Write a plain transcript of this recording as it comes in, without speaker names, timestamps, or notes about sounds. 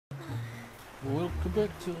Welcome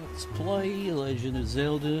back to Let's Play Legend of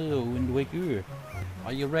Zelda Wind Waker.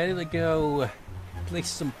 Are you ready to go collect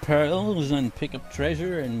some pearls and pick up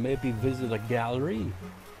treasure and maybe visit a gallery?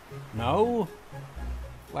 No?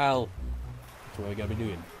 Well, that's what I gotta be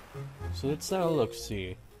doing. So let's have a look,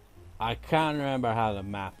 see. I can't remember how the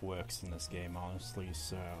map works in this game, honestly,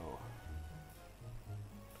 so...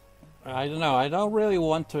 I don't know, I don't really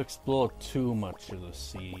want to explore too much of the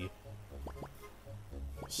sea.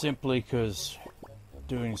 Simply because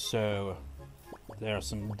doing so, there are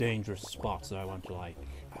some dangerous spots that I want to, like,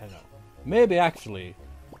 I don't know. Maybe actually,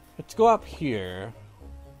 let's go up here,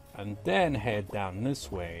 and then head down this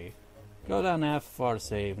way. Go down half far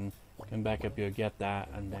save, and come back up here, get that,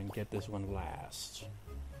 and then get this one last.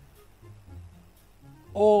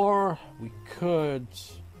 Or, we could...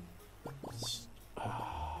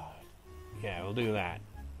 yeah, we'll do that.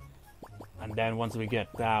 And then once we get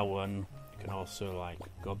that one, we can also, like,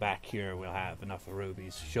 go back here. We'll have enough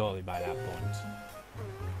rubies, surely, by that point.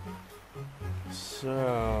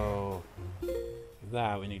 So, with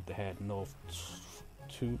that, we need to head north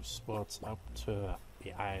 2 spots up to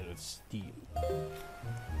the Isle of Steam.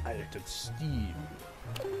 Isle of Steam.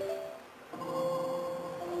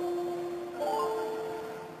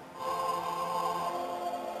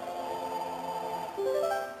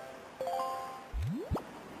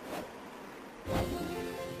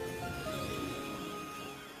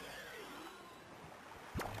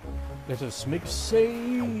 Let us make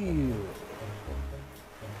sail!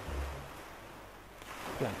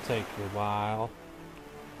 Gonna take a while.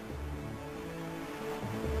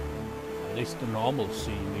 At least the normal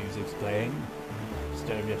sea music's playing,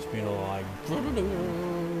 instead of just being all like... Although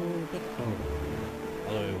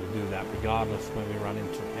we'll do that regardless when we run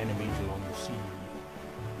into enemies along the sea.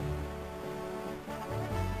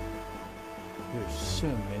 There's so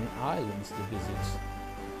many islands to visit.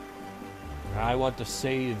 I want to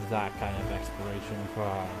save that kind of exploration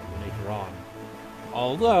for later on.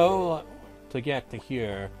 Although, to get to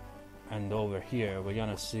here and over here, we're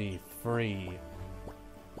gonna see 3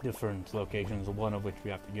 different locations, one of which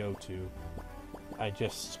we have to go to.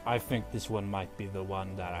 I think this one might be the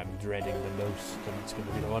one that I'm dreading the most, and it's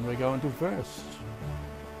gonna be the one we're going to first.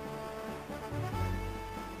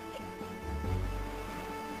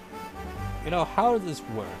 You know, how does this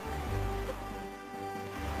work?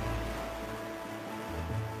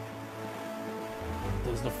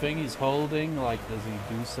 Does the thing he's holding, like, does he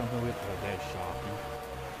do something with it? Oh,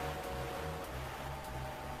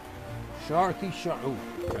 there's Sharky. Sharky, Shark. Oh,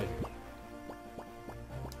 right.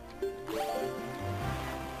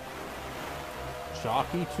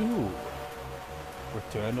 Sharky 2.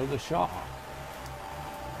 Return of the Shark.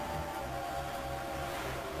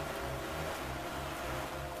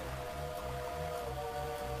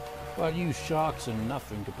 Well, you sharks are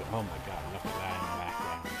nothing compared. Oh my god, look at that in the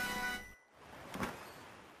background.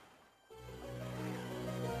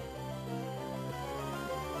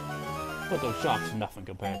 But those sharks are nothing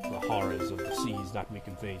compared to the horrors of the seas that we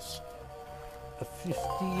can face. A 50.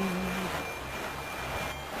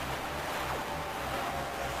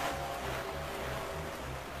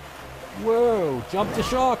 Whoa! Jump the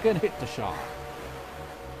shark and hit the shark.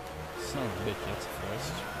 Son of a bitch, that's the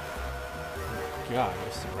first. God,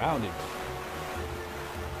 we're surrounded.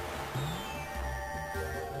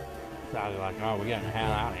 Probably like, oh, we're getting the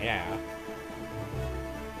hell out of here.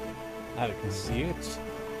 Now we can see it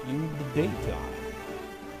in the daytime.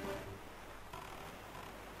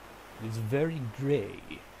 It's very grey.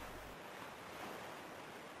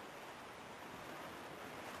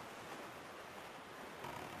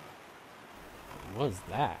 What is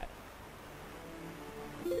that?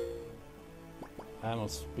 That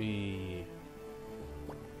must be...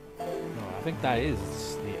 No, I think that is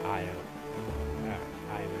the Isle.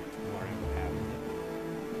 Isle of whatever happened.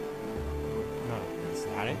 No, is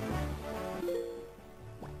that it?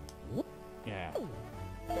 Yeah.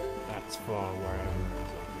 That's for wherever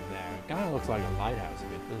it's over there. It kind of looks like a lighthouse a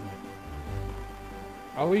bit, doesn't it?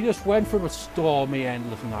 Oh, we just went from a stormy,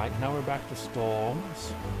 endless night. Now we're back to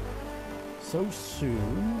storms. So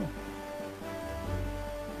soon.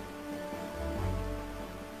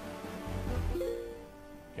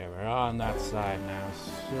 Okay, we're on that side now,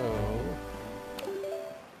 so...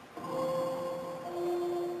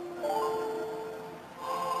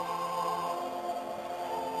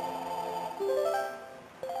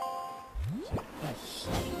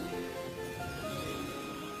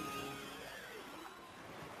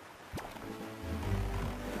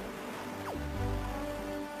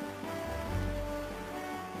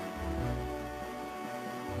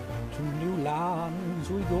 To new lands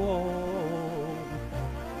we go.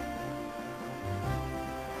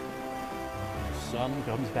 sun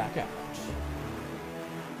comes back out.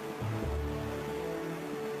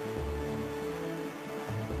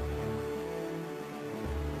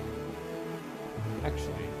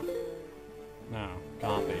 Actually, no,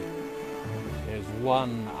 can't be. There's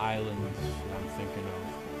one island I'm thinking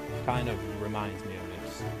of. Kind of reminds me of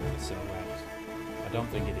this, the silhouette. I don't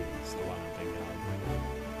think it is the one I'm thinking of.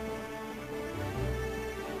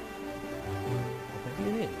 I think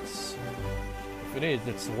it is. If it is,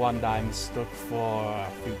 it's the one that I mistook for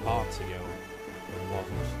a few parts ago. But it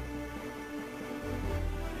wasn't.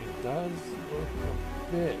 It does look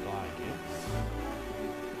a bit like it.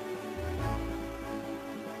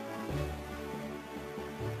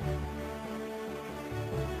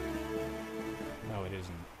 No, it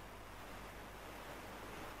isn't.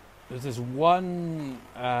 There's this one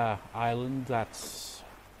island that's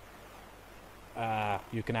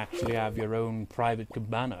you can actually have your own private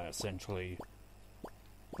cabana, essentially.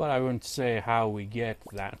 But I wouldn't say how we get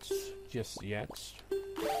that just yet.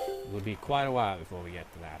 It will be quite a while before we get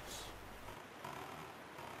to that.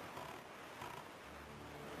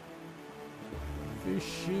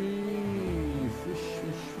 Fishy! Fish.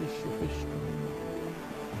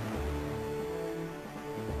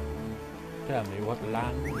 Tell me, what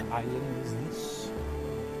land island is this?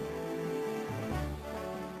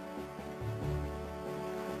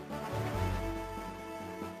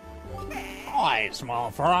 Hi,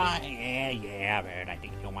 small fry. Yeah, I've heard. I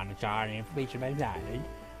think you'll want to share any information about that.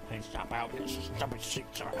 Let's stop out this stupid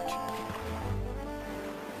secret.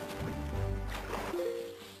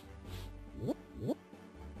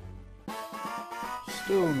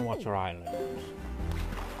 Stonewater Island.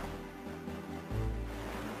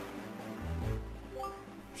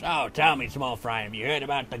 So, tell me, small fry, have you heard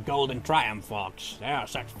about the golden triumph fox? There are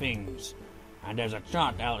such things. And there's a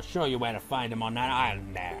chart that'll show you where to find them on that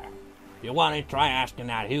island there. If you want to, try asking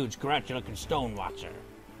that huge, scratchy-looking stone watcher.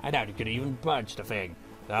 I doubt you could even budge the thing.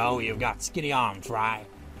 Though you've got skinny arms, Fry.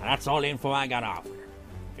 And that's all the info I got to offer.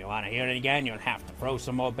 If you want to hear it again, you'll have to throw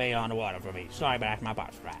some more bait on the water for me. Sorry, but that's my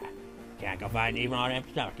boss, Fry. Can't go fighting even on an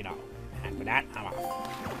empty stomach, you know. And with that, I'm off.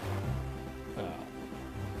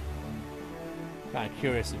 Kind of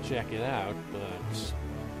curious to check it out, but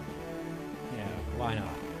yeah, why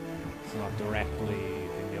not? It's not directly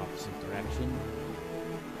in the opposite direction.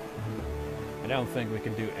 I don't think we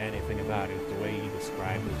can do anything about it. The way he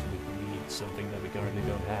described it, we need something that we currently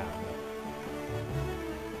don't have.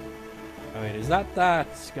 Oh wait, is that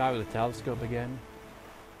guy with the telescope again?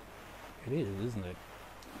 It is, isn't it?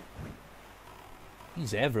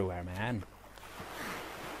 He's everywhere, man.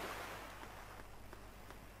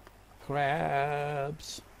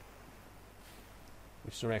 Crabs.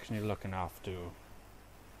 Which direction are you looking off to?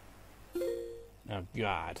 Oh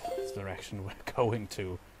god, this direction we're going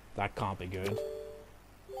to. That can't be good.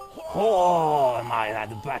 Oh my,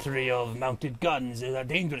 that battery of mounted guns is a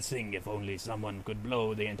dangerous thing. If only someone could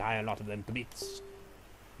blow the entire lot of them to bits.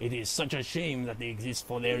 It is such a shame that they exist,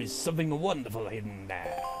 for there is something wonderful hidden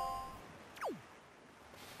there.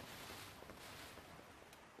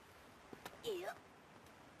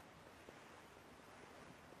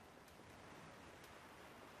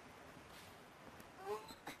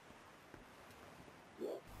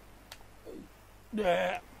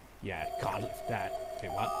 Yeah, can't lift that. Okay,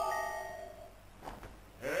 what?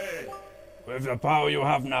 Hey! With the power you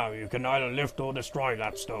have now, you can either lift or destroy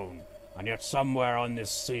that stone. And yet somewhere on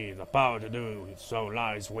this sea, the power to do so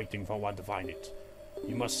lies waiting for one to find it.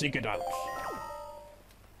 You must seek it out.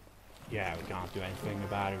 Yeah, we can't do anything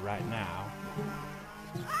about it right now.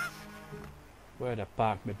 Where to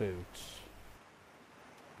park my boots?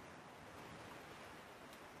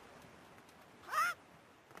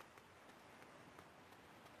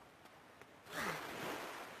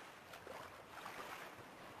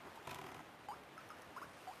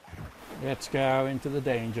 Let's go into the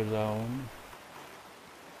danger zone.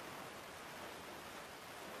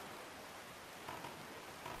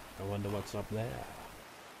 I wonder what's up there.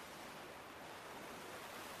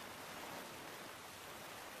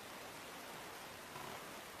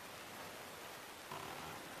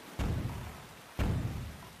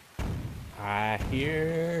 I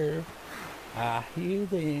hear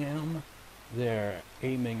them. They're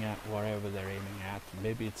aiming at wherever they're aiming at.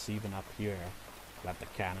 Maybe it's even up here that the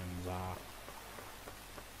cannons are.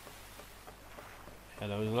 Yeah,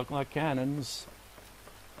 those look like cannons.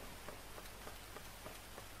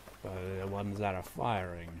 But they're the ones that are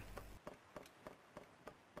firing.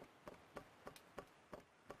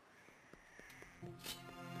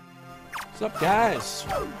 What's up, guys?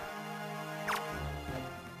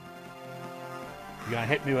 You gonna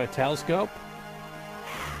hit me with a telescope?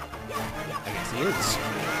 I guess he is.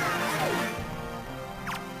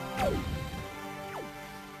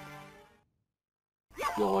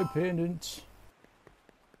 my pendant.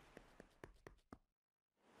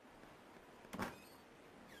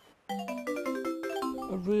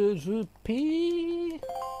 A recipe.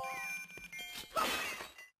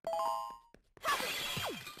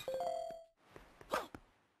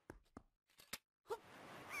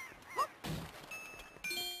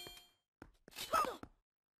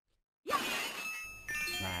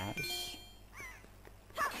 Nice.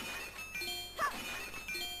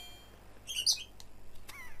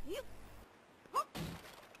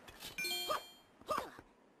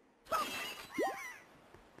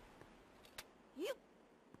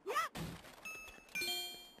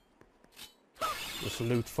 Just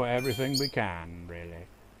loot for everything we can, really.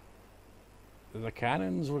 The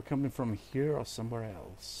cannons were coming from here or somewhere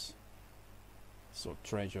else. So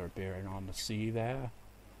treasure appearing on the sea there.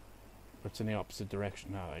 But it's in the opposite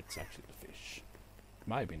direction. No, it's actually the fish.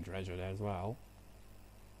 Might have been treasure there as well.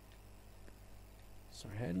 So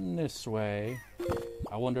we're heading this way.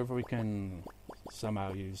 I wonder if we can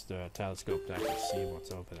somehow use the telescope to actually see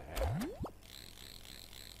what's over there.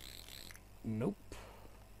 Nope.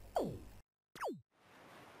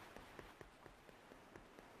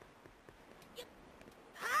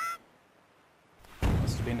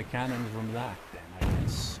 Must have been the cannons from that then, I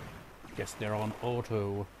guess. Guess they're on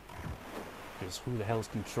auto. Because who the hell's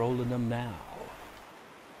controlling them now?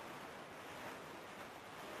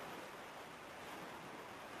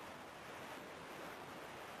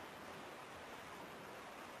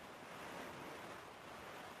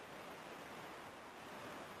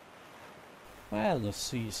 Well, the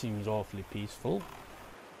sea seems awfully peaceful.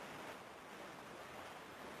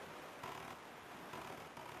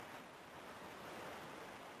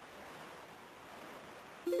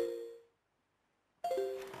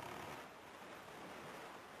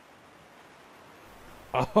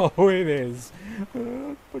 Oh, it is.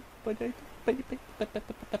 But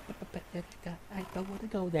I don't want to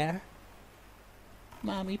go there.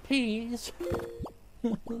 Mommy, please.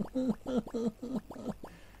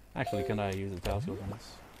 Actually, can I use the telescope on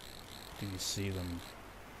this? Do you see them?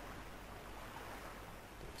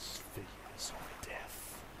 Those figures of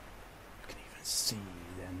death. You can even see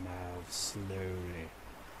their mouths slowly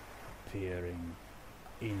appearing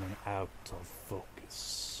in and out of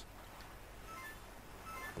focus.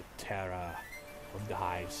 The terror of the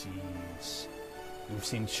high seas. You've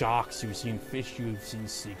seen sharks, you've seen fish, you've seen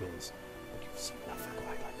seagulls, but you've seen nothing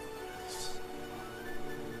quite like this.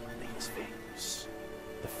 These things.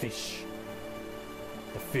 The fish.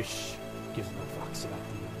 The fish gives no fucks about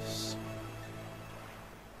these.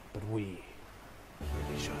 But we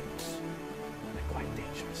really shouldn't. They're quite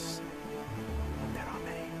dangerous. And there are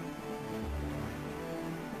many.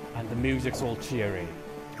 And the music's all cheery.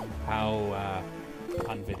 How,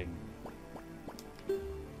 unfitting. We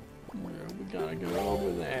gotta go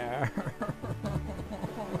over there.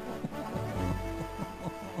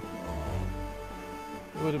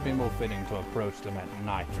 It would have been more fitting to approach them at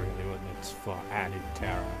night, really, wouldn't it? For added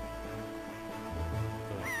terror.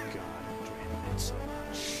 Oh god, I'm dreading it so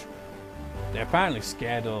much. They're apparently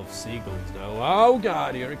scared of seagulls, though. Oh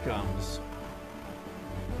god, here it comes.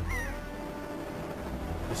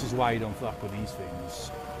 This is why you don't fuck with these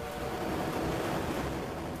things.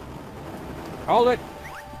 Hold it!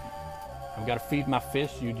 I've got to feed my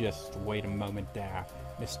fish. You just wait a moment there,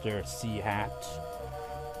 Mr. Sea Hat.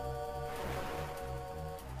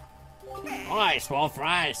 Alright, small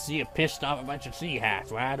fry. I see you pissed off a bunch of sea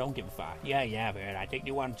hats. Well, I don't give a fuck. Yeah, but I think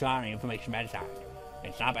you want to try the information by the time.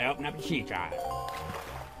 It's not by opening up the sea trial.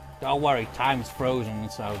 Don't worry, time's frozen,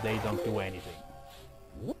 so they don't do anything.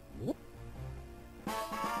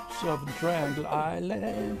 Southern Triangle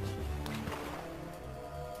Island.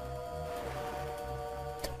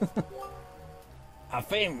 A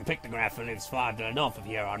famed pictographer lives far to the north of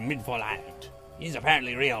here on Midfall Island. He's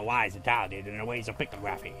apparently real wise and talented in the ways of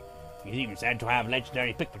pictography. He's even said to have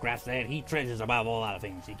legendary pictographs that he treasures above all other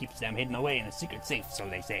things. He keeps them hidden away in a secret safe, so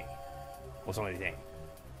they say. Or so they say.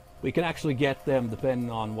 We can actually get them depending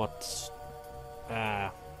on what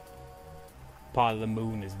part of the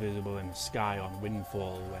moon is visible in the sky on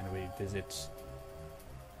Windfall when we visit.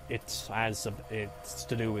 It's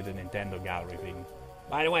to do with the Nintendo Gallery thing.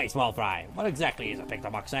 By the way, Small Fry, what exactly is a picture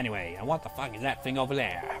box anyway? And what the fuck is that thing over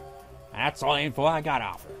there? And that's all the info I got to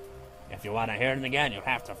offer. If you want to hear it again, you'll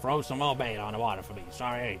have to throw some more bait on the water for me.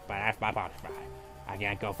 Sorry, but that's my pocket fry. I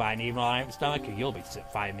can't go fighting evil on my stomach, or you'll be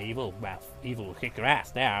fighting evil. Well, evil will kick your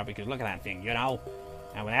ass there, because look at that thing, you know?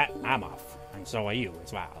 And with that, I'm off. And so are you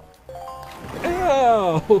as well.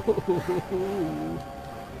 Oh!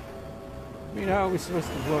 You know, we're supposed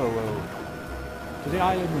to whoa. To the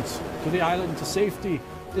island, to safety,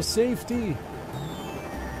 to safety.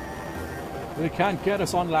 They can't get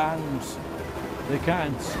us on land. They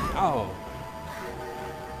can't. Oh.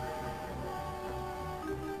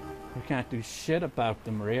 We can't do shit about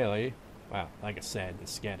them, really. Well, like I said, they're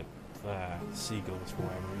scared of seagulls for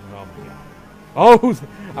whatever reason. Oh my god.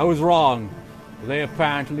 Oh! I was wrong. They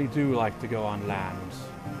apparently do like to go on land.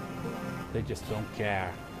 They just don't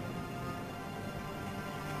care.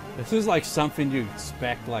 This is like something you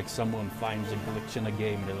expect, like someone finds a glitch in a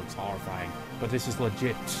game and it looks horrifying. But this is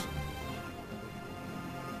legit.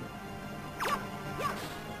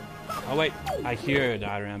 Oh wait,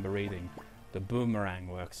 I remember reading. The boomerang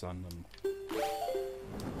works on them.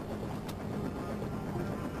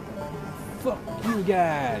 Fuck you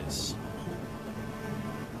guys!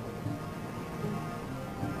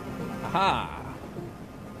 Aha!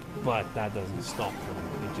 But that doesn't stop them.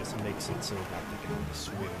 It just makes it so that they can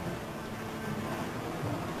swim.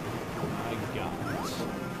 My god.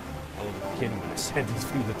 I wasn't kidding when I said these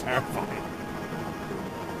things are terrifying.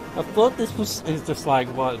 I thought this was just like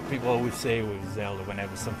what people always say with Zelda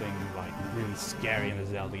whenever something like really scary in a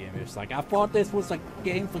Zelda game. It's like, I thought this was a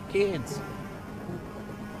game for kids.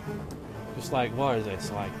 Just like, what is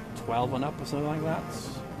this, like 12 and up or something like that?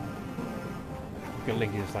 Look at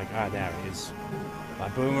Link, it's like, ah, there it is. My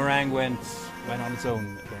boomerang went on its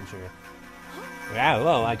own adventure. Yeah,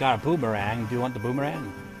 well, I got a boomerang. Do you want the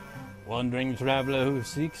boomerang? Wandering traveler who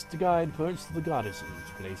seeks to guide pearls to the goddesses.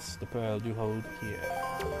 Place the pearl you hold here.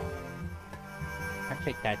 I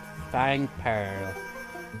take that fine pearl.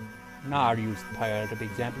 Naryu's pearl to be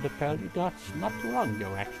example. The pearl you got not too long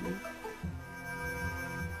ago, actually.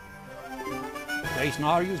 Place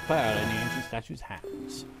Naryu's pearl in the ancient statue's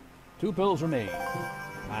hands. 2 pearls remain.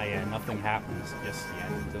 Ah, yeah, nothing happens just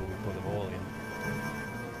yet until we put them all in.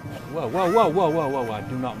 Whoa, whoa, whoa, whoa, whoa, whoa, I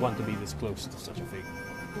do not want to be this close to such a thing.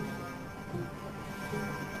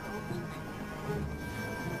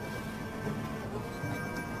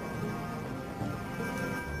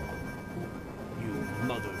 You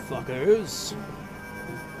motherfuckers!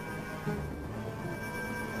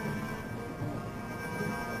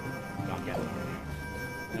 Don't get them.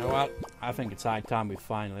 You know what? I think it's high time we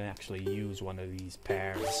finally actually use one of these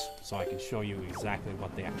pairs so I can show you exactly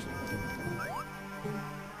what they actually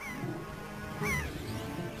do.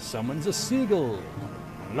 Summons a seagull.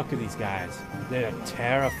 Look at these guys. They're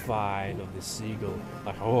terrified of the seagull.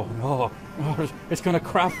 Like, oh no, oh, it's gonna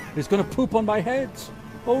crap, it's gonna poop on my head.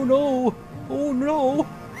 Oh no, oh no.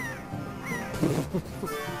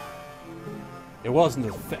 It wasn't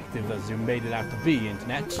as effective as you made it out to be,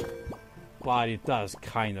 Internet. But it does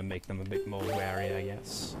kind of make them a bit more wary, I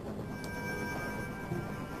guess.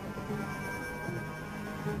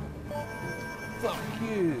 Fuck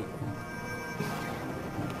you!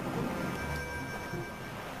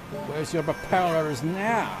 Where's your propellers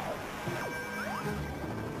now?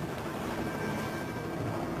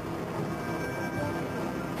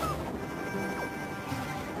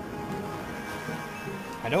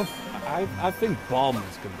 I think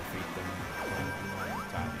bombs can defeat them. I'm not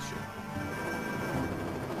entirely sure.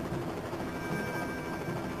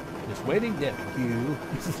 Just waiting there, you.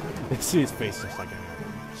 See his face looks like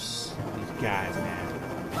these guys, man.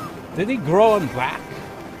 Did he grow them back?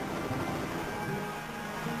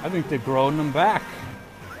 I think they've grown them back.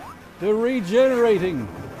 They're regenerating.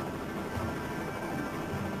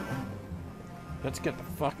 Let's get the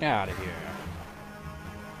fuck out of here.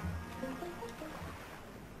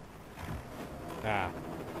 Ah,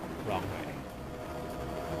 wrong way.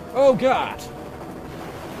 Oh god!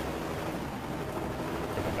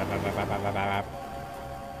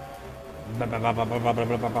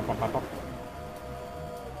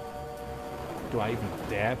 Do I even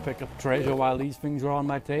dare pick up treasure while these things are on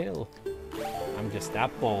my tail? I'm just that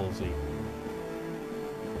ballsy.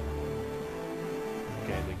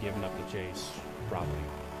 Okay, they're giving up the chase. Probably.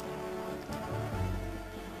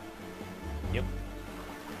 Yep.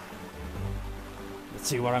 Let's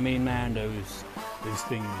see what I mean, man. Those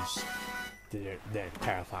things, they're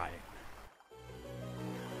terrifying.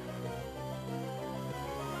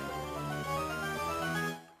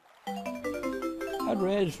 A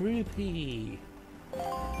red rupee.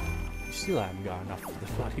 You still haven't got enough of the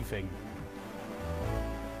bloody thing.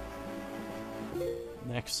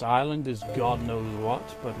 Next island is God knows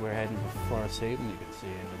what, but we're heading for Forest Haven. You can see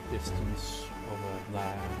in the distance over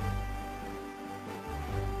there.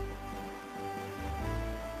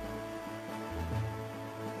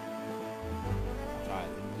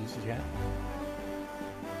 Yet.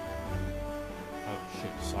 Oh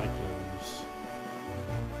shit, cyclones.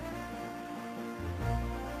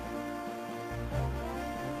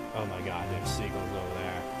 Oh my god, there's seagulls over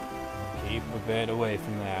there. Keep a bit away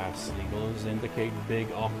from there. Seagulls indicate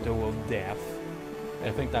big octo of death.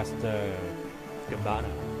 I think that's the cabana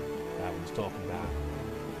that I was talking about.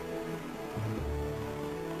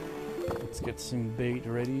 Let's get some bait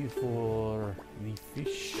ready for the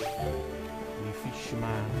fish. The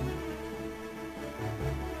fishman.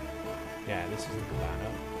 Yeah, this is the cabana.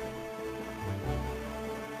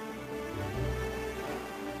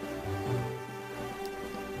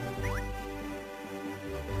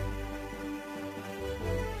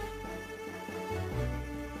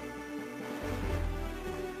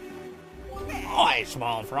 Oi,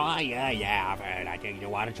 small fry. Yeah, I've heard. I think you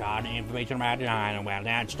want to try the information about the island. Well,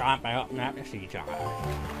 then start by opening up the sea chart.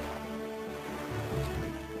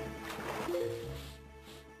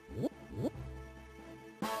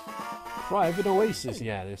 Private oasis.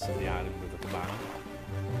 Yeah, this is the island with the cabana.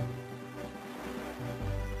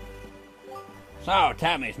 So,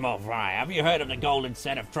 tell me, small fry, have you heard of the golden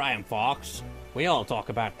set of triumph forks? We all talk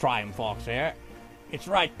about triumph forks here. It's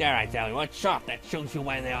right there, I tell you. What shot that shows you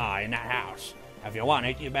where they are in that house. If you want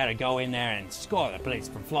it, you better go in there and score the place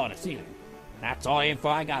from floor to ceiling. That's all the info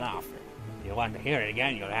I got to offer. If you want to hear it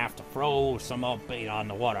again, you'll have to throw some more bait on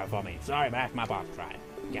the water for me. Sorry, but that's my boss trying.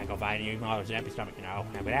 Can't go find you, it's an empty stomach, you know.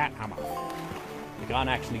 And with that, I'm off. We can't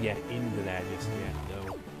actually get into that just yet,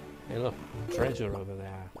 though. Hey, look, treasure over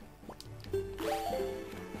there.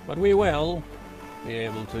 But we will be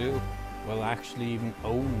able to. We'll actually even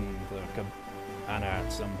own the cabana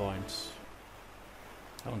at some point.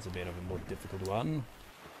 That one's a bit of a more difficult one.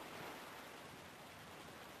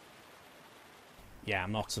 Yeah,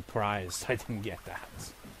 I'm not surprised I didn't get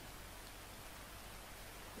that.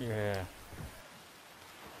 Yeah.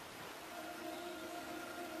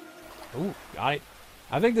 Ooh, got it.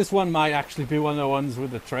 I think this one might actually be one of the ones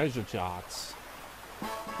with the treasure charts.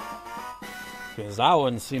 Because that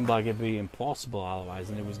one seemed like it'd be impossible otherwise,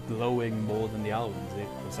 and it was glowing more than the other ones. It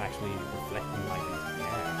was actually reflecting like into the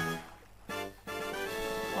air.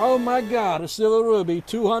 Oh my god, a silver ruby,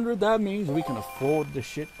 200, that means we can afford the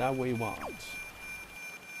shit that we want.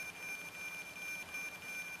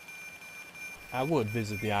 I would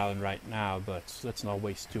visit the island right now, but let's not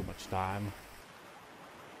waste too much time.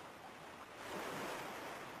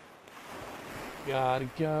 Gotta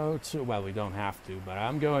go to... Well, we don't have to, but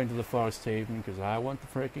I'm going to the Forest Haven because I want to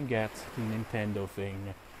freaking get the Nintendo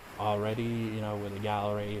thing already, you know, with a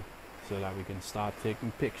gallery so that we can start taking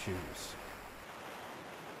pictures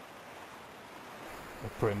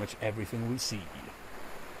of pretty much everything we see.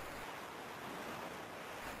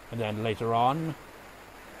 And then later on,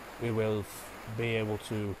 we will be able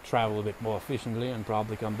to travel a bit more efficiently and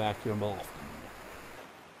probably come back here more often.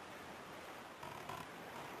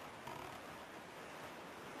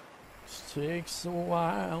 Takes a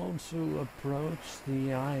while to approach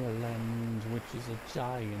the island, which is a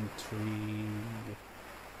giant tree.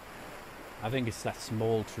 I think it's that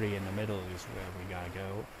small tree in the middle is where we gotta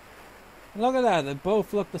go. And look at that, they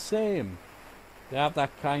both look the same. They have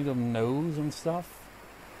that kind of nose and stuff.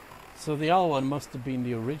 So the other one must have been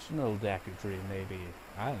the original Deku tree, maybe.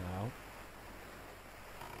 I don't know.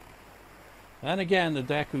 Then again, the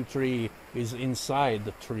Deku tree is inside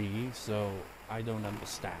the tree, so I don't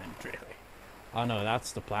understand really. Oh no,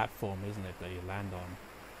 that's the platform, isn't it, that you land on?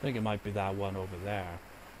 I think it might be that one over there.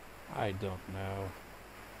 I don't know.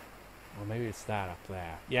 Or maybe it's that up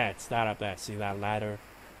there. Yeah, it's that up there. See that ladder?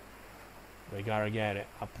 We gotta get it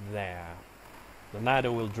up there. The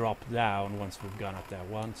ladder will drop down once we've gone up there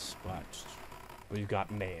once, but we've got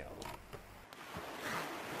mail.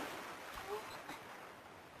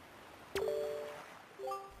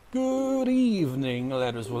 Good evening,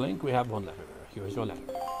 letters will ink. We have one letter. Here's your letter.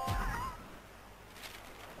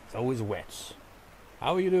 It's always wet.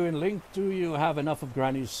 How are you doing, Link? Do you have enough of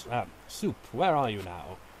Granny's soup? Where are you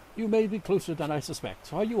now? You may be closer than I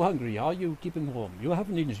suspect. Are you hungry? Are you keeping warm? You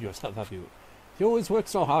haven't eaten yourself, have you? You always work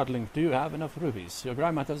so hard, Link. Do you have enough rubies? Your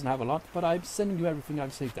grandma doesn't have a lot, but I'm sending you everything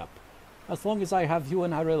I've saved up. As long as I have you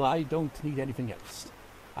and Hyrule, I don't need anything else.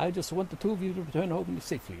 I just want the two of you to return home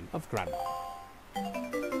safely. Love, Grandma.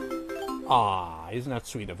 Ah, isn't that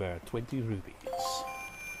sweet of her? 20 rubies.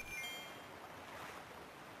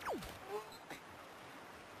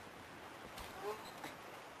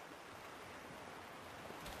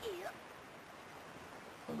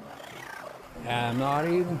 I'm not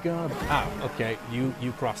even gonna... Oh, okay. You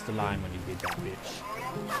crossed the line when you did that, bitch.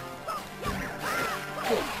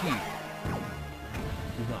 Look here.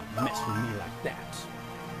 Do not mess with me like that.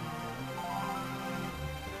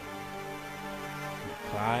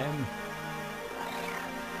 Climb.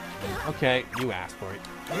 Okay, you asked for it.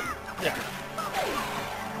 Yeah.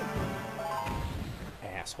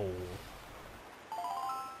 Asshole.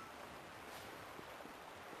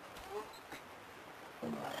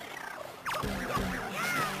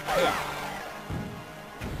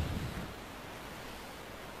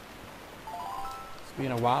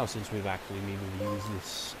 while since we've actually needed to use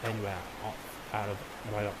this anywhere out of,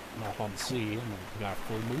 well, not on the sea, and we got a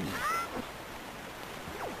full moon.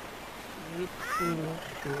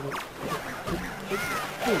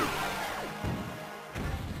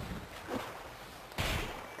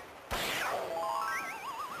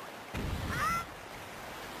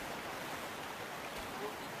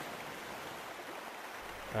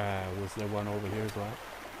 Was there one over here as well?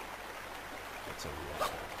 It's over there.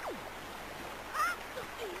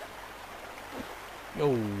 Yo!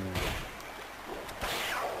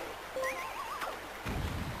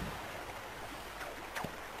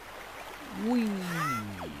 Whee!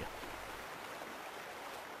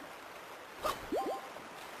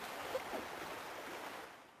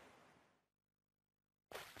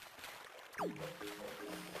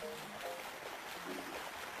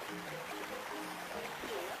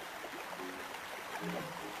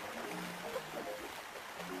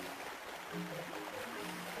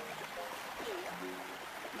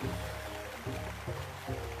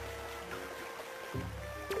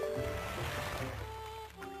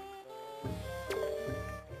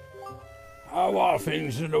 How are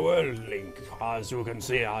things in the world, Link? As you can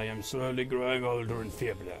see, I am slowly growing older and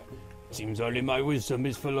feebler. Seems only my wisdom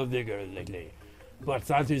is full of vigor lately. But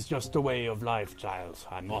that is just the way of life, child,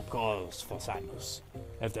 and not cause for sadness.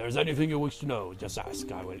 If there is anything you wish to know, just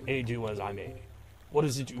ask. I will aid you as I may. What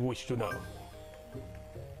is it you wish to know?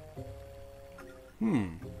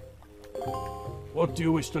 What do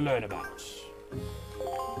you wish to learn about?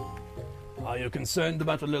 Are you concerned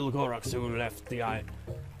about the little Korax who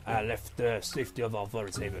left the safety of our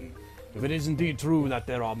forest haven? If it is indeed true that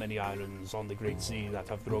there are many islands on the Great Sea that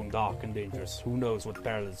have grown dark and dangerous, who knows what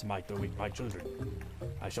perils might await my children?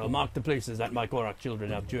 I shall mark the places that my Korak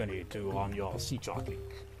children have journeyed to on your sea chart,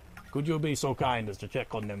 Link. Could you be so kind as to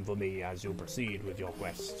check on them for me as you proceed with your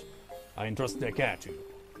quest? I entrust their care to you.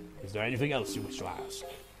 Is there anything else you wish to ask?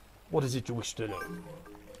 What is it you wish to know?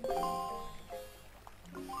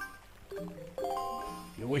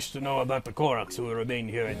 You wish to know about the Koraks who remain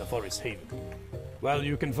here in the Forest Haven. Well,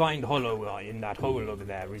 you can find Hollow in that hole over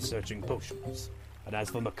there researching potions. And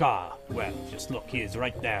as for Makar, well, just look, he is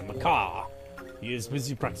right there, Makar. He is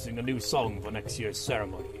busy practicing a new song for next year's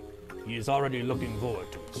ceremony. He is already looking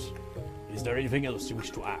forward to it. Is there anything else you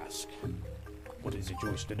wish to ask? What is it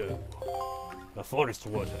you wish to know? The forest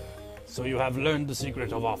water. So you have learned the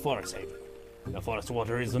secret of our Forest Haven. The forest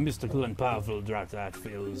water is a mystical and powerful draught that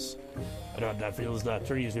fills the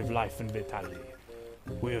trees with life and vitality.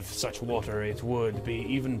 With such water, it would be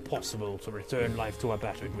even possible to return life to a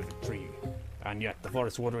battered with a tree. And yet, the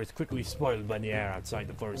forest water is quickly spoiled by the air outside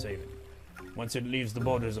the Forest Haven. Once it leaves the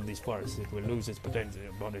borders of these forests, it will lose its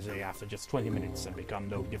potency after just 20 minutes and become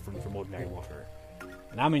no different from ordinary water.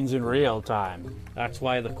 And that means in real time. That's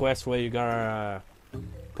why the quest where you gotta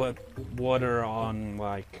put water on,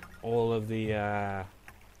 like, all of the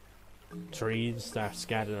trees that are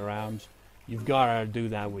scattered around. You've gotta do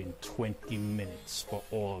that within 20 minutes for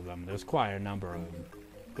all of them. There's quite a number of them.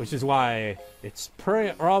 Which is why it's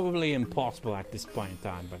probably impossible at this point in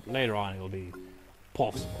time, but later on it'll be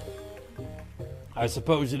possible. I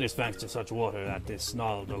suppose it is thanks to such water that this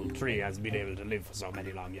gnarled old tree has been able to live for so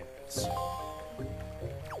many long years.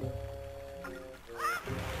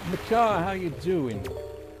 Makar, how you doing?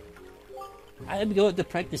 I'm going to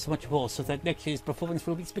practice much more so that next year's performance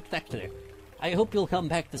will be spectacular. I hope you'll come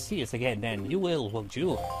back to see us again then. You will, won't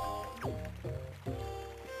you?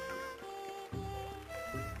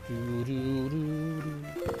 You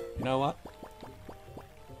know what?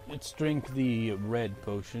 Let's drink the red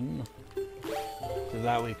potion so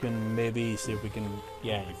that we can maybe see if we can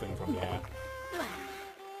get anything from there.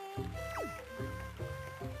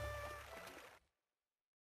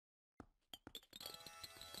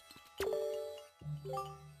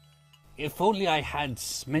 If only I had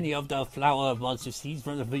many of the flower monster seeds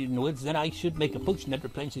from the Forbidden Woods, then I should make a potion that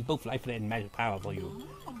replenishes both life and magic power for you.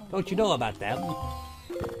 Don't you know about them? Well,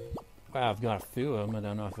 I've got a few of them. I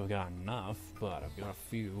don't know if I've got enough, but I've got a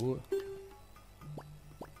few.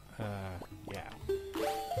 Yeah.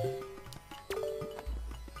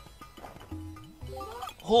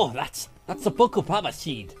 Oh, that's the Bokopama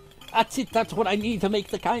seed. That's it, that's what I need to make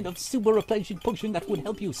the kind of super replenishing potion that would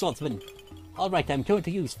help you, swordsman. Alright, I'm going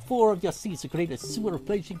to use 4 of your seeds to create a super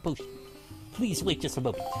replenishing potion. Please wait just a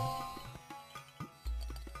moment.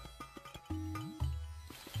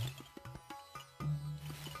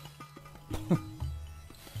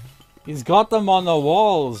 He's got them on the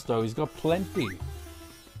walls, though. He's got plenty.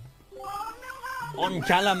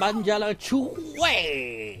 Onjala manjala chue!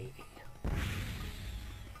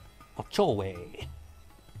 Or chowe.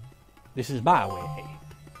 This is my way.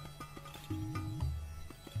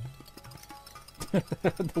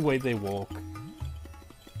 The way they walk.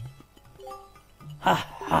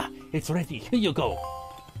 It's ready. Here you go.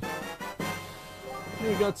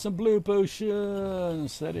 You got some blue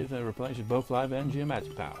potions. Set it and replace it both life energy and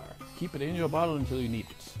magic power. Keep it in your bottle until you need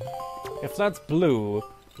it. If that's blue,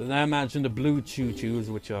 then I imagine the blue choo-choos,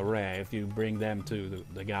 which are rare, if you bring them to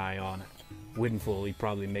the guy on Windfall, he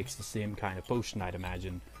probably makes the same kind of potion, I'd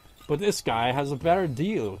imagine. But this guy has a better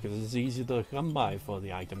deal, because it's easy to come by for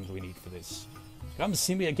the items we need for this. Come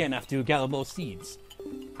see me again after you gather more seeds.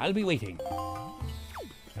 I'll be waiting.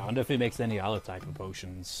 I wonder if he makes any other type of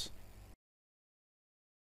potions.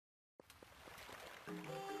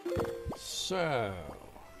 So...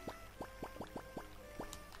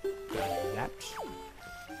 that.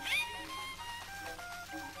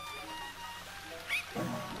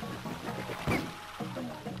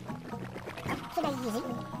 Pretty easy.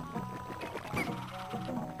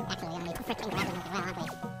 Actually, we're gonna need to freaking grab them as well, aren't we?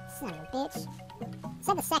 Son of a bitch.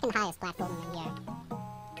 Said the second highest platform in here.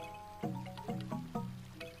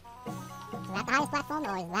 Is that the highest platform,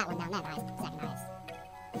 or is that one down there the second highest?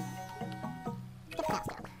 Get the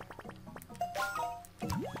telescope.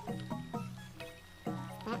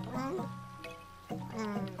 That one.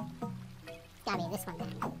 It's gotta be this one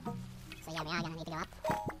then. So yeah, we are gonna need to go up.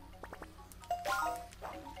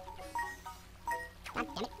 God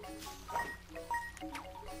damn it.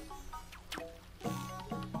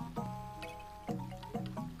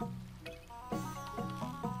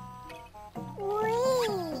 Whee!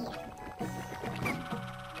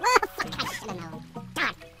 Well, fuck, I should have known.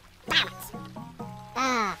 God damn it.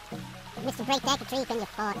 Mr. Great Deck, a tree thing you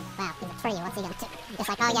fought. Well, he's a tree, what's he gonna do? Just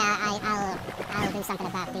like, oh yeah, I'll do something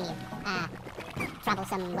about the,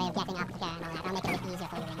 troublesome way of getting up here and all that. I'll make it a bit easier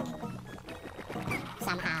for you, Link.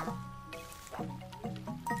 Somehow.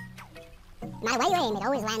 No matter where you aim, it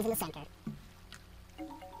always lands in the center.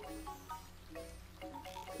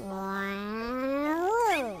 Wow.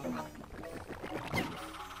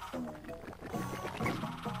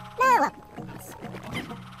 No!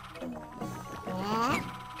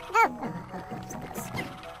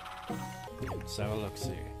 So let's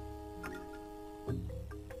see.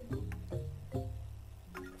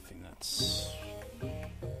 I think that's...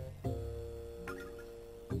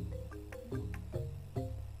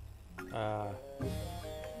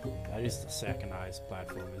 that is the second highest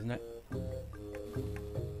platform, isn't it?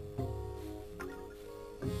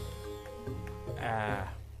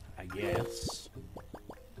 I guess.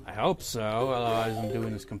 I hope so, otherwise I'm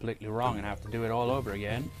doing this completely wrong and have to do it all over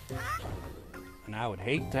again. And I would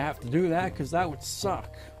hate to have to do that, because that would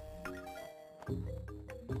suck.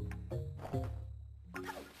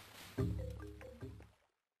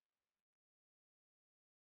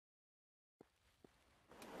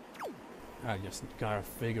 I just gotta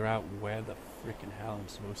figure out where the freaking hell I'm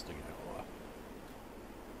supposed to go.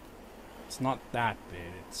 It's not that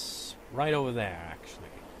bit, it's right over there, actually.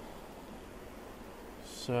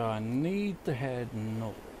 So I need to head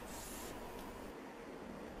north.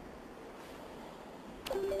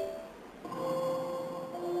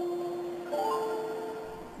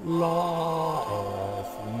 La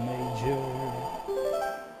F major.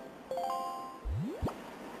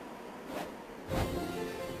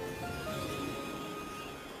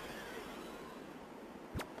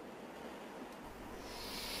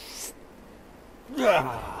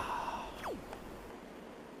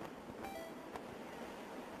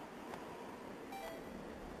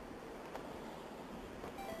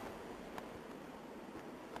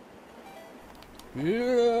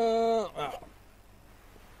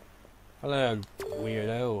 Hello,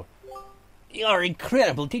 weirdo. You're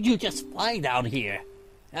incredible. Did you just fly down here?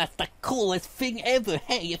 That's the coolest thing ever.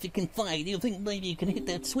 Hey, if you can fly, do you think maybe you can hit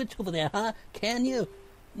that switch over there, huh? Can you?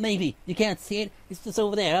 Maybe. You can't see it? It's just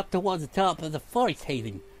over there, up towards the top of the forest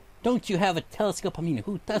haven. Don't you have a telescope? I mean,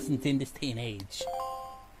 who doesn't in this day and age?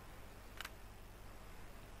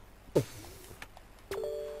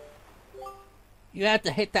 You have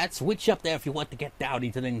to hit that switch up there if you want to get down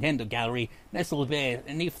into the Nintendo gallery nestled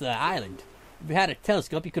beneath the island. If you had a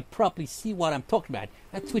telescope, you could probably see what I'm talking about.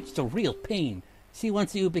 That switch is a real pain. See,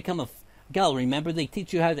 once you become a gallery member, they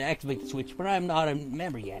teach you how to activate the switch, but I'm not a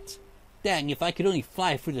member yet. Dang, if I could only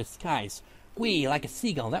fly through the skies. Whee, like a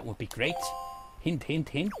seagull, that would be great. Hint, hint,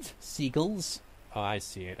 hint. Seagulls. Oh, I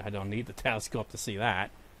see it. I don't need the telescope to see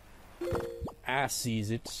that. I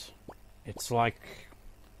sees it. It's like...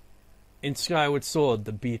 in Skyward Sword,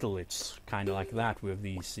 the beetle, it's kind of like that with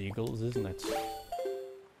these seagulls, isn't it?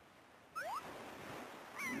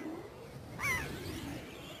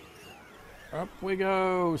 Up we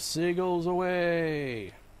go! Seagulls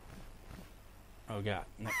away! Oh god.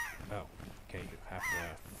 No. Oh. Okay, you have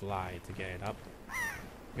to fly to get it up.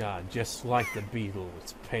 God, just like the beetle,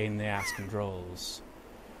 it's pain in the ass controls.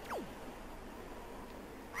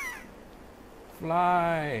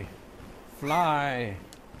 Fly! Fly!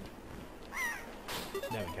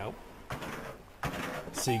 There we go.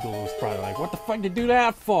 Seagull was probably like, what the fuck did you do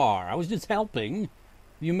that for? I was just helping.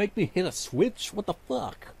 You make me hit a switch? What the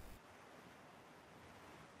fuck?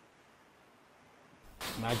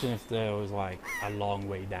 Imagine if there was like a long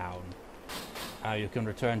way down. You can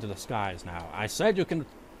return to the skies now. I said you can...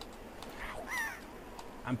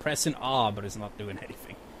 I'm pressing R, but it's not doing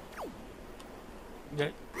anything.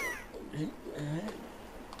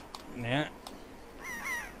 Yeah.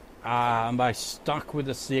 Am I stuck with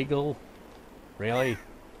the seagull? Really?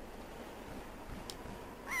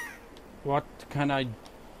 What can I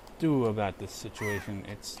do about this situation?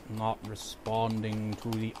 It's not responding to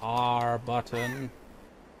the R button.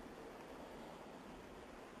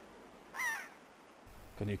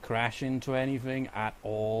 Can you crash into anything at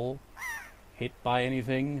all? Hit by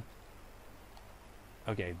anything?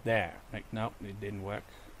 Okay, there. Like, no, it didn't work.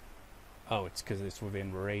 Oh, it's because it's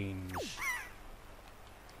within range.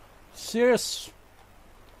 Serious?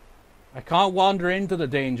 I can't wander into the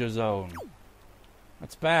danger zone.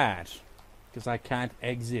 That's bad. Because I can't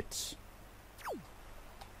exit.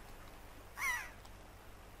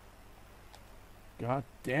 God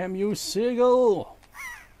damn you, seagull!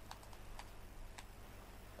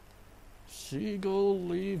 Seagull,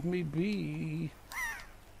 leave me be.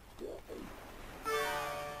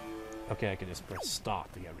 Okay, I can just press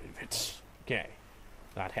stop to get rid of it. Okay,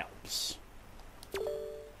 that helps.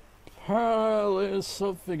 Palace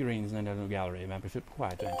of Figurines, Nintendo Gallery, membership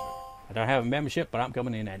required to enter. I don't have a membership, but I'm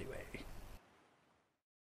coming in anyway.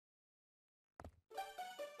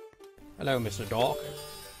 Hello, Mr. Dog.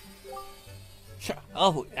 Sure.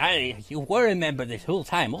 Oh, you were a member this whole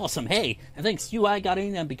time. Awesome. Hey, and thanks to you, I got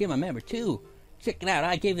in and became a member too. Check it out.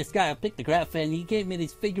 I gave this guy a pictograph, and he gave me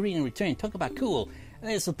this figurine in return. Talk about cool.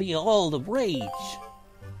 This will be all the rage.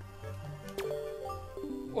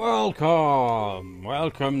 Welcome!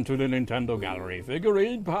 Welcome to the Nintendo Gallery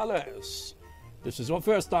Figurine Palace. This is your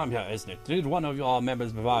first time here, isn't it? Did one of your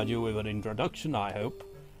members provide you with an introduction, I hope?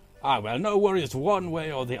 Ah, well, no worries one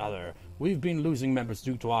way or the other. We've been losing members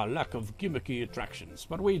due to our lack of gimmicky attractions,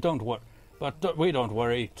 but we don't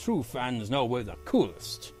worry. True fans know we're the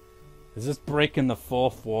coolest. Is this breaking the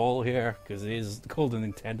fourth wall here? Because it is called the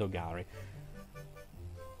Nintendo Gallery.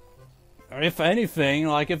 Or if anything,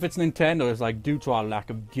 like if it's Nintendo, it's like due to our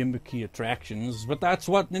lack of gimmicky attractions, but that's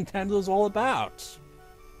what Nintendo's all about.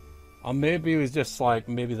 Or maybe it was just like,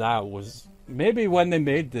 maybe when they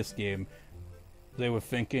made this game, they were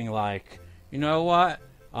thinking like, you know what?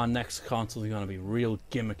 Our next console is going to be real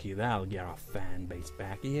gimmicky. That'll get our fan base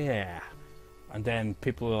back. Yeah. And then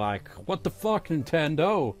people were like, what the fuck,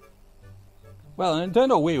 Nintendo? Well,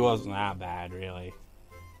 Nintendo Wii wasn't that bad, really.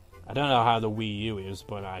 I don't know how the Wii U is,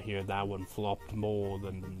 but I hear that one flopped more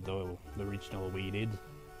than the original Wii did.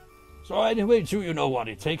 So anyway, do you know what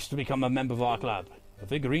it takes to become a member of our club? The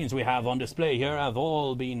figurines we have on display here have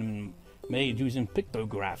all been made using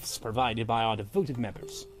pictographs provided by our devoted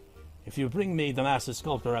members. If you bring me, the master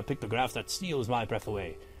sculptor, a pictograph that steals my breath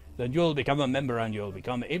away, then you'll become a member and you'll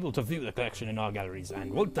become able to view the collection in our galleries,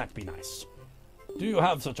 and won't that be nice? Do you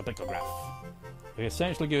have such a pictograph? We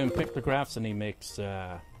essentially give him pictographs and he makes,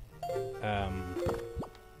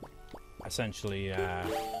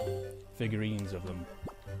 figurines of them.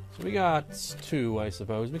 So we got 2, I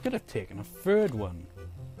suppose. We could have taken a 3rd one.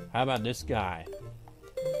 How about this guy?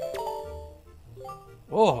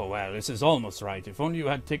 Oh, well, this is almost right. If only you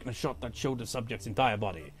had taken a shot that showed the subject's entire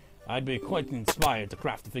body, I'd be quite inspired to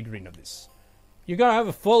craft a figurine of this. You gotta have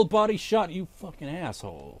a full body shot, you fucking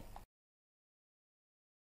asshole.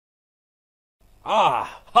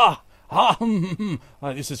 Ah! Ha! Ha!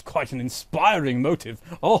 This is quite an inspiring motive.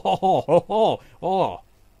 Oh.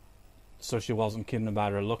 So she wasn't kidding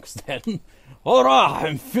about her looks then. Hurrah!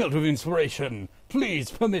 I'm filled with inspiration.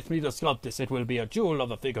 Please permit me to sculpt this. It will be a jewel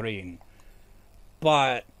of a figurine.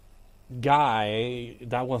 But, guy,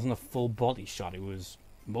 that wasn't a full body shot. It was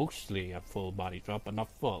mostly a full body shot, but not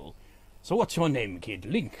full. So what's your name, kid?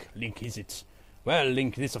 Link. Link, is it? Well,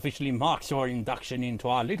 Link, this officially marks your induction into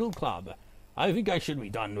our little club. I think I should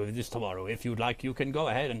be done with this tomorrow. If you'd like, you can go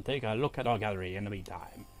ahead and take a look at our gallery in the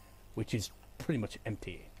meantime, which is pretty much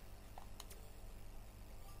empty.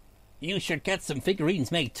 You should get some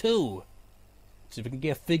figurines made too. See if we can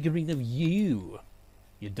get a figurine of you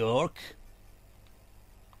dork.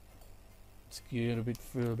 Let's get a bit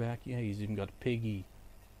further back. Yeah, he's even got a piggy.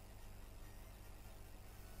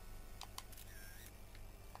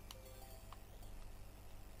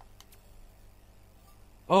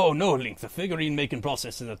 Oh no, Link, the figurine making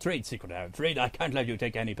process is a trade secret. I'm afraid I can't let you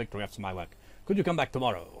take any pictographs of my work. Could you come back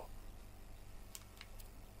tomorrow?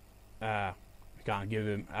 I can't give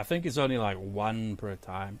him... I think it's only like one per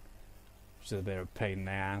time. Which is a bit of a pain in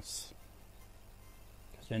the ass.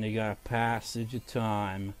 Because then you got a passage of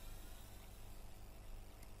time.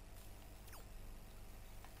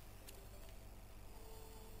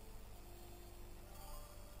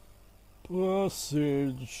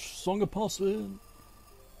 Passage. Song of passage.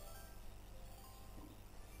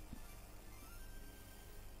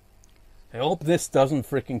 I hope this doesn't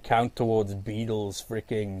freaking count towards Beatles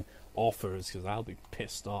freaking offers, because I'll be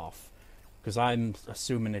pissed off. Because I'm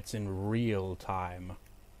assuming it's in real time.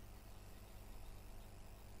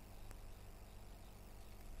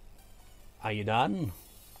 Are you done?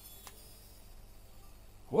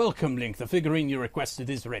 Welcome, Link. The figurine you requested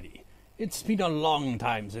is ready. It's been a long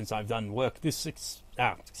time since I've done work this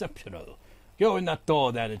exceptional. Go in that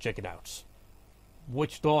door there to check it out.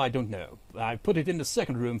 Which door, I don't know. I put it in the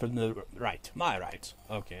second room from the right. My right.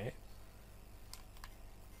 Okay.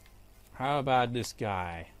 How about this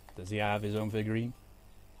guy? Does he have his own figurine?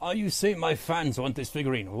 Oh, you say my fans want this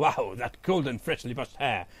figurine. Wow, that golden freshly brushed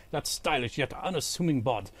hair. That stylish yet unassuming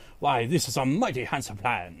bod. Why, this is a mighty handsome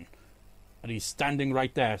plan. And he's standing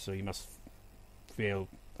right there, so he must feel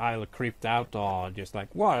either creeped out or just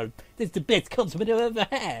like, wow, this is the best compliment I've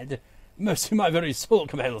ever had. Mercy, my very soul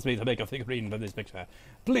compels me to make a figurine for this picture.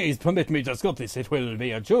 Please permit me to sculpt this. It will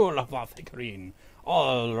be a jewel of a figurine.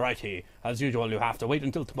 All righty. As usual, you have to wait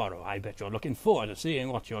until tomorrow. I bet you're looking forward to seeing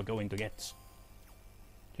what you're going to get.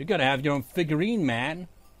 You're gonna have your own figurine, man.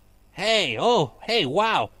 Hey,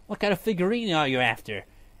 wow. What kind of figurine are you after?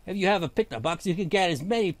 If you have a picnic box, you can get as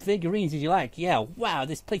many figurines as you like. Yeah, wow,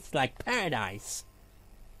 this place is like paradise.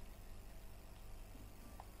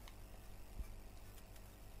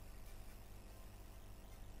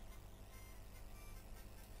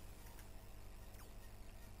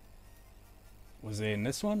 Was it in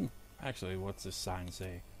this one? Actually, what's this sign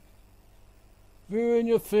say? Viewing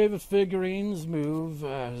your favorite figurines, move,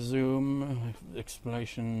 zoom,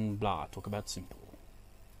 explanation, blah. Talk about simple.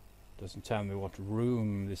 Doesn't tell me what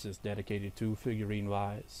room this is dedicated to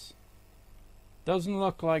figurine-wise. Doesn't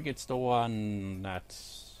look like it's the one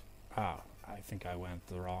that's... Ah, I think I went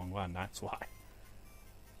the wrong one, that's why.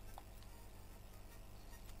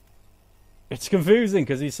 It's confusing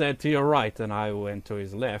because he said to your right and I went to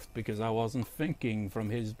his left because I wasn't thinking from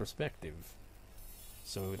his perspective.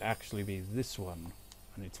 So it would actually be this one.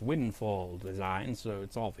 And it's windfall design, so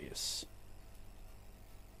it's obvious.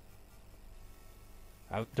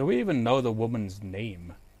 Do we even know the woman's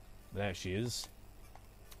name? There she is.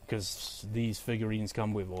 Because these figurines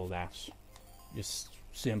come with all that. Just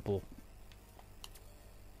simple.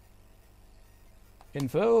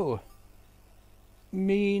 Info.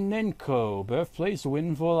 Minenko, birthplace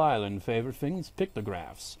Windfall Island, favorite things,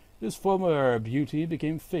 pictographs. This former beauty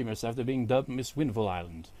became famous after being dubbed Miss Windfall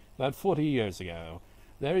Island, about 40 years ago.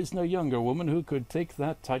 There is no younger woman who could take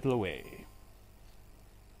that title away.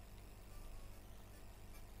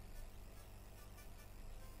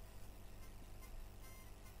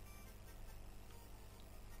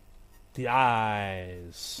 The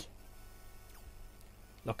eyes.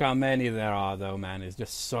 Look how many there are, though, man. There's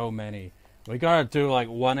just so many. We gotta do like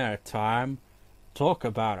one at a time. Talk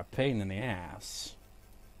about a pain in the ass.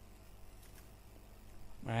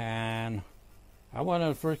 Man, I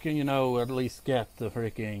wanna freaking, at least get the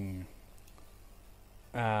freaking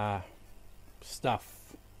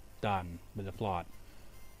stuff done with the plot.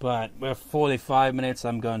 But we're 45 minutes.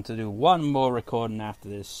 I'm going to do one more recording after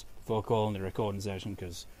this before calling the recording session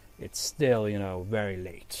because it's still, very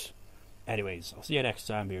late. Anyways, I'll see you next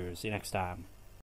time, viewers. See you next time.